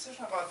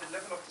decision about the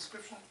level of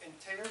description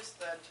entails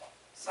that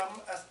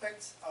some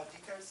aspects are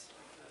details.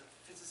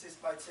 Physicists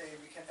might say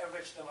we can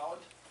average them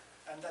out,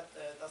 and that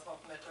does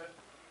not matter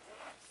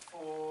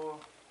for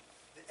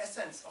the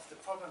essence of the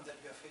problem that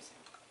we are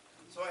facing.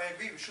 So I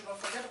agree, we should not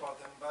forget about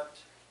them, but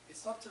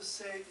it's not the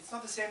same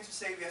to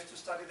say we have to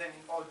study them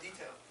in all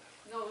detail.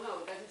 No,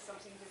 that is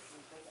something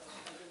different.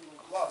 I didn't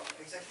want to Well,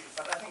 exactly,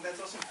 but I think that's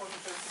also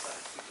important to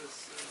emphasize,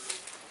 because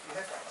we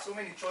have so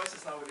many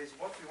choices nowadays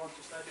what we want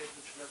to study at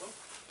which level,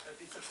 that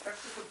it's a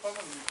practical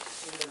problem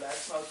in the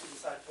labs now to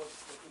decide what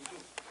we do.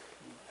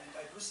 And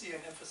I do see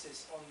an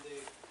emphasis on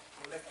the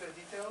molecular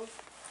detail.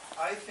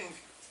 I think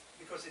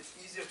because it's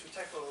easier to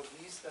tackle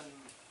these than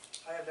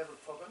higher level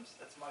problems,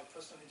 that's my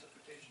personal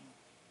interpretation.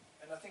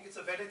 And I think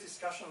it's a valid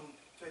discussion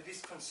to at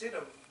least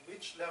consider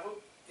which level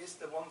is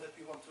the one that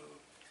we want to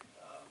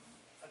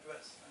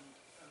address.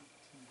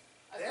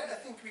 And there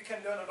I think we can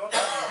learn a lot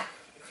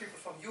from people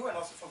from you and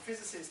also from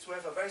physicists who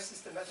have a very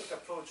systematic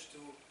approach to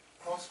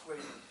coarse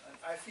graining. And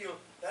I feel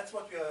that's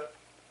what we are,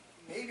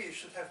 maybe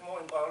should have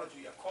more in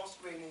biology, a coarse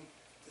graining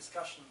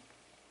discussion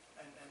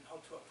and how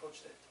to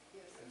approach that.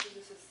 Yes,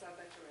 physicists are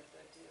better at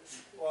that,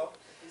 yes. Well,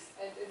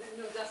 and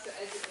no, just to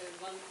add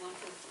one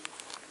thing.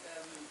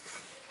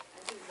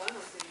 I think one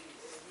of the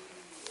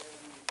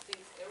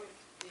things Eric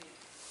did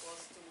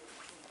was to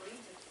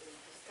bring the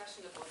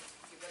discussion about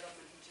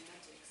developmental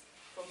genetics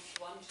from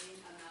one gene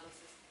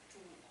analysis to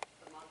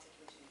a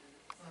multiple gene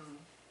analysis,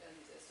 and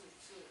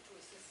to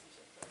a systems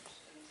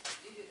approach, and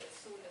did it as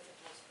soon as it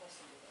was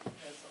possible.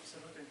 yes,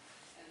 absolutely.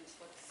 And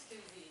but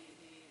still he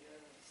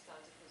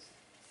started with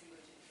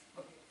single genes.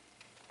 Okay.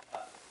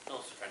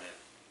 Phil's trying to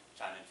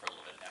chime in for a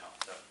little bit now.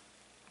 So.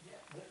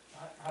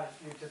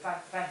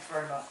 Thanks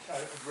very much. I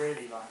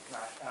really liked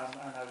that,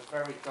 and I was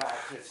very glad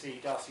to see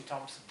Darcy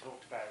Thompson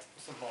talked about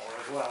some more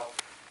as well.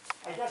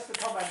 I guess the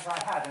comment I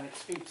had, and it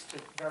speaks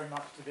very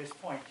much to this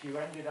point, you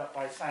ended up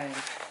by saying,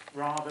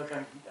 rather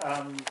than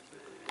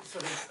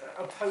sort of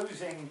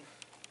opposing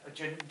a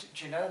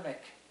genomic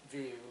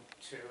view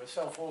to a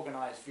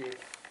self-organized view,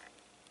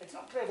 it's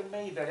not clear to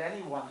me that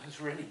anyone has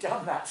really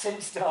done that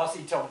since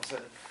Darcy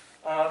Thompson.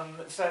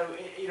 So,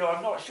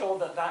 I'm not sure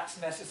that that's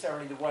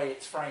necessarily the way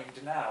it's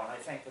framed now, and I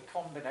think the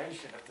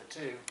combination of the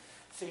two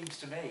seems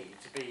to me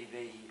to be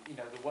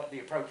the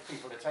approach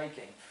people are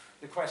taking.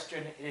 The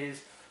question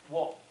is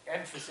what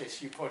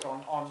emphasis you put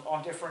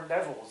on different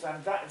levels,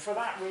 and for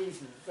that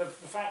reason, the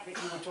fact that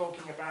you were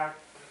talking about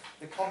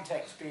the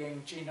context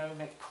being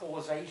genomic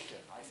causation,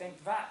 I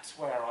think that's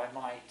where I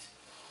might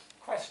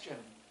question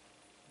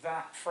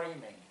that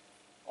framing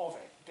of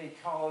it,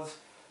 because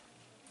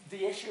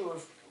the issue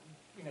of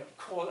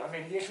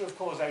the issue of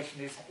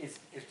causation is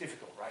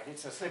difficult, right?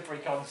 It's a slippery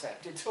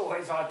concept. It's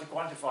always hard to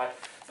quantify.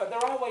 But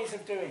there are ways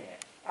of doing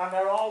it. And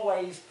there are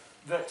ways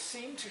that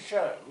seem to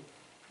show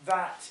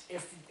that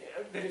if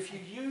you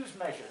use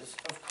measures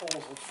of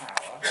causal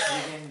power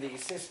within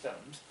these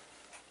systems,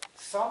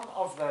 some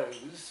of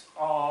those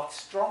are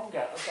stronger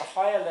at the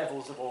higher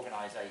levels of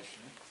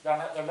organisation than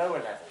at the lower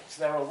levels.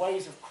 There are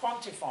ways of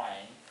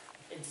quantifying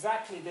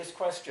exactly this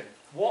question,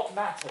 what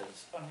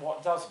matters and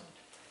what doesn't.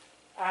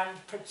 And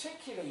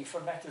particularly for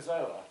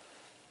metazoa,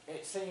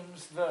 it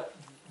seems that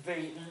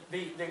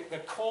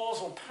the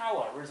causal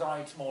power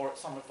resides more at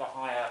some of the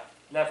higher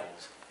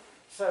levels.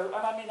 So,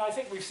 and I mean, I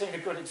think we've seen a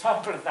good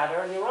example of that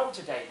earlier on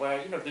today,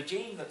 where, the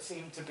gene that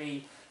seemed to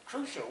be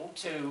crucial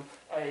to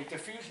a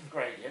diffusion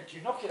gradient,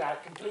 you knock it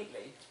out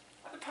completely,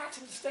 and the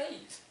pattern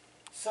stays.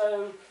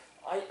 So,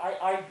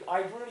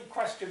 I really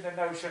question the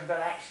notion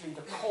that actually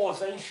the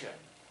causation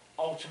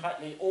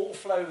ultimately all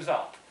flows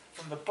up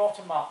from the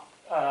bottom-up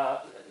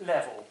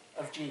level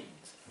of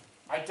genes.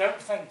 I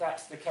don't think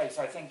that's the case.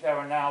 I think there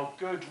are now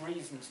good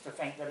reasons to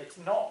think that it's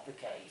not the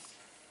case,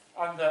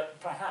 and that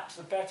perhaps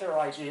the better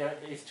idea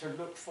is to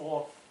look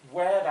for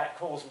where that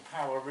causal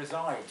power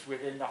resides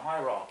within the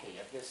hierarchy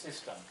of this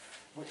system,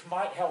 which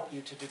might help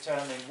you to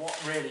determine what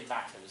really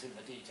matters in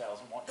the details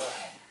and what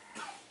doesn't.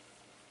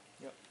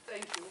 Yep.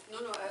 Thank you.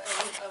 No,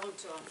 I want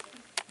to answer.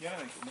 Yeah,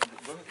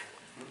 go ahead.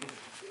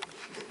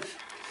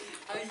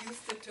 I use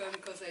the term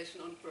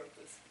causation on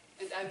purpose,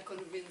 and I'm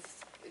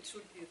convinced it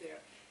should be there.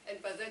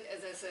 And by that,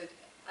 as I said,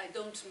 I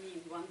don't mean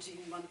one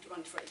gene,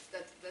 one trait.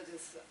 That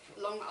is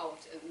long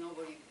out, and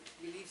nobody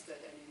believes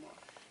that anymore.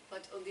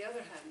 But on the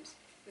other hand,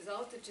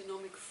 without the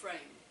genomic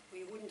frame,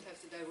 we wouldn't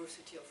have the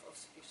diversity of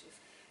species.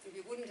 And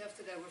we wouldn't have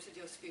the diversity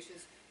of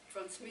species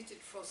transmitted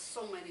for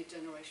so many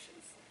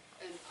generations.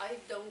 And I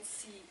don't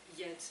see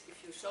yet,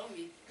 if you show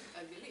me,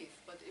 I believe,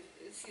 but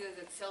it's here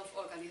that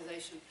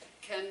self-organization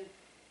can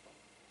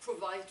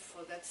provide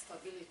for that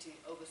stability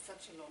over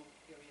such a long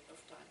period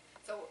of time.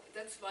 So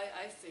that's why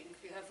I think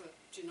we have a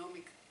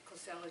genomic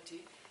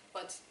causality,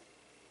 but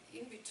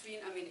in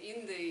between, I mean,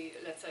 in the,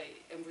 let's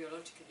say,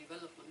 embryological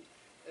development,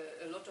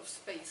 a lot of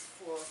space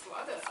for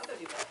other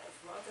development,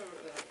 for other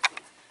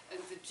things. And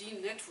the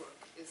gene network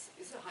is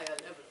a higher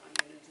level. I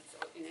mean, it's,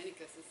 in any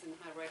case, it's a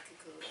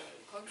hierarchical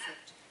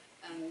concept.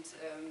 And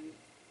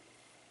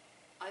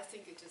I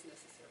think it is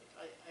necessary.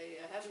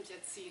 I haven't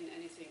yet seen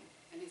anything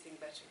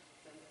better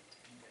than that.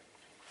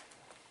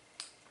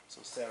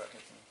 So Sarah,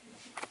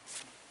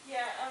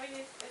 yeah, I mean,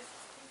 it's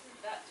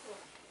that talk.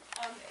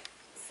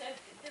 So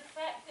the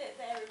fact that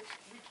there are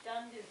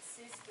redundant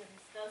systems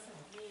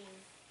doesn't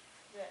mean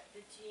that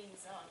the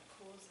genes aren't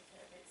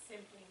causative. It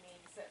simply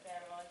means that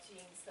there are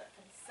genes that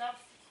can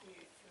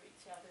substitute for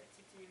each other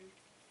to do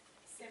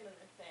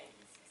similar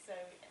things. So,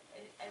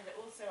 and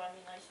also, I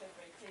mean, I showed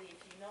very clearly,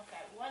 if you knock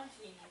out one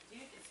gene,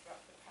 you do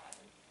disrupt the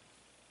pattern.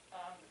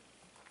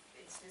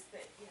 It's just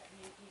that, you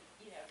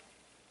know,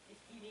 if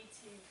you need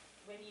to,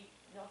 when you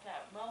knock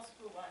out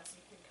multiple ones,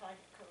 you can kind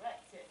of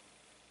correct it.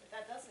 But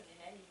that doesn't in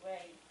any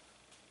way,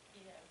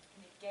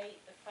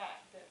 negate the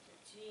fact that the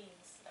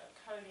genes are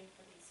coding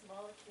for these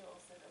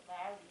molecules that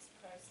allow these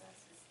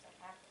processes to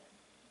happen.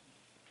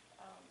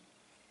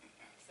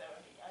 So, I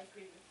mean, I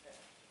agree with the...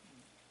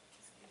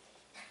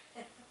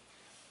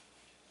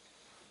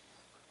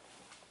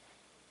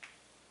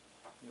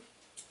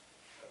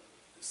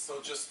 So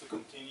just to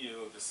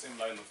continue the same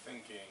line of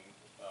thinking,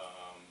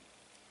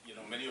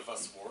 many of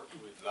us work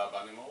with lab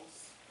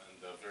animals and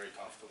they're very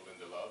comfortable in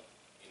the lab.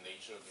 In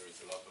nature, there is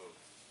a lot of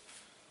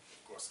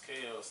course,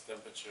 chaos,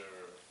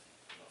 temperature,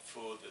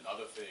 food, and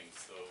other things.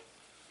 So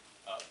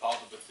part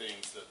of the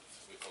things that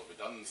we call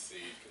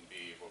redundancy can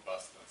be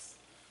robustness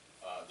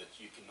that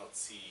you cannot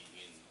see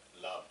in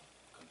lab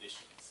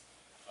conditions,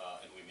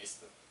 and we miss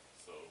them.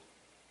 So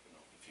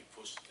if you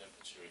push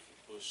temperature, if you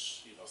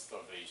push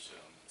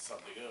starvation,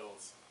 something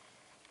else,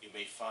 you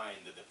may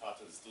find that the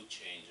patterns do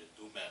change and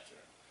do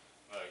matter,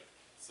 right?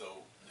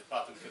 So the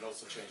pattern can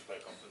also change by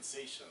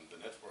compensation.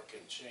 The network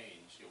can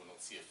change. You will not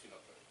see a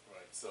phenotype,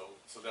 right? So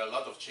there are a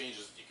lot of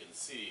changes that you can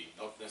see,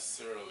 not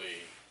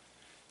necessarily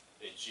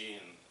a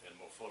gene in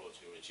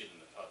morphology or a gene in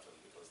a pattern,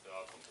 because there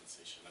are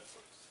compensation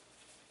networks.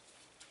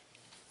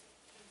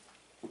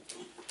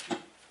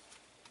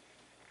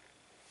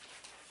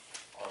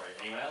 All right,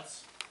 anyone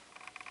else?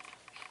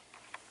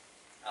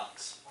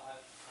 Alex.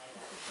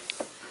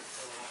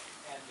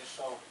 And the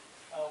show.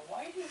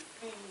 Why do you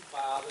think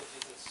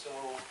biologists are so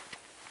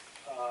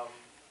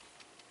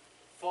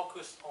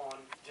focused on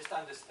just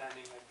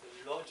understanding like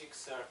the logic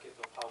circuit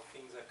of how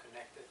things are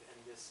connected, and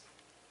this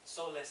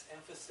so less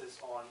emphasis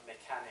on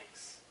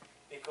mechanics?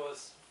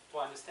 Because to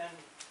understand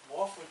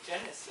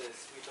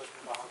morphogenesis, we're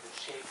talking about how the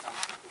shape comes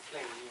into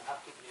play. You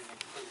have to believe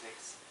in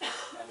physics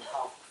and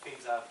how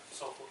things are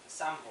so-called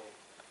assembled.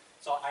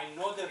 So I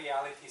know the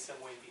reality is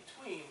somewhere in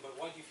between, but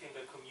why do you think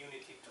the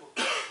community took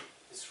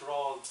this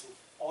role to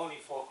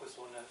only focus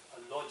on a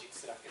logic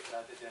circuit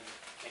rather than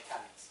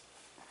mechanics?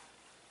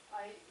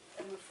 I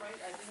am afraid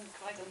I didn't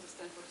quite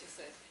understand what you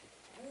said.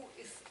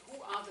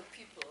 Who are the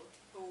people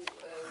who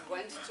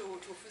went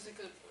to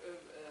physical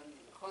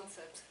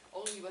concepts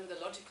only when the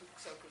logical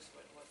circuit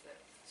was there?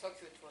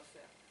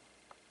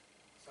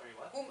 Sorry,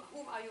 what?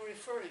 Whom are you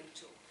referring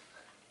to?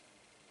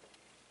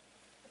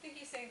 I think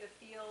he's saying the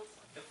field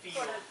The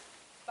sort field. of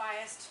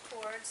biased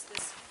towards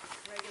this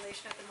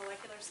regulation at the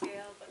molecular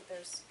scale, but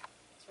there's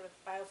sort of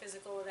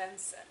biophysical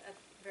events at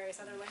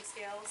various other length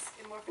scales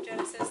in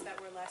morphogenesis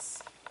that were less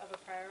of a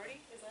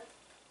priority. Is that?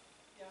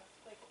 Yeah.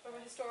 Like from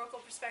a historical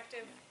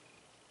perspective,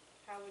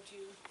 how would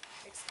you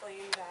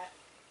explain that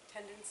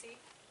tendency?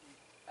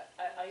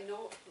 I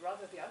know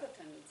rather the other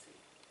tendency,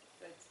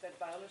 that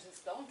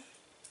biologists don't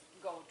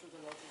go to the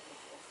logic of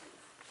things.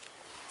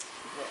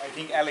 Well, I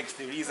think, Alex,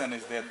 the reason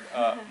is that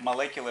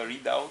molecular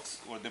readouts,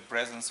 or the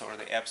presence or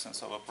the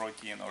absence of a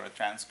protein or a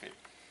transcript,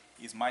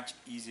 is much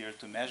easier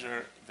to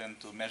measure than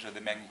to measure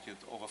the magnitude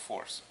of a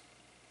force.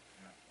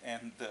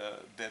 And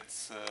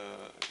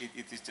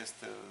it is just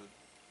a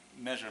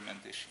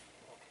measurement issue.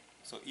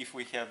 So if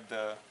we had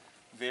the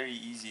very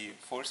easy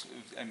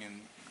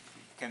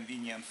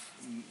convenient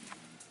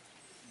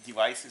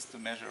devices to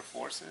measure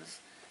forces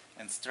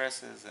and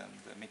stresses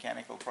and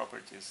mechanical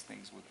properties,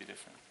 things would be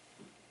different.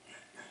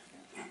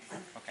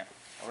 Okay,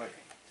 all right.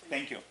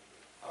 Thank you.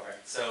 All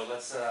right, so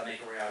let's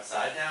make our way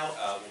outside now.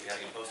 We'll be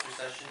having a poster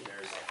session.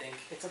 There's, I think,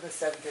 It's on the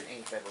 7th and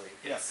 8th, I believe.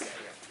 Yes.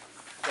 Yeah.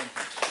 Thank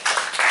you.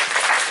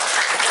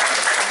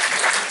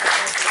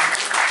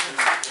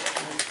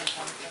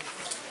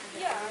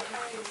 Yeah.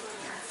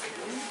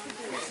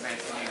 It's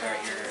nice to meet you.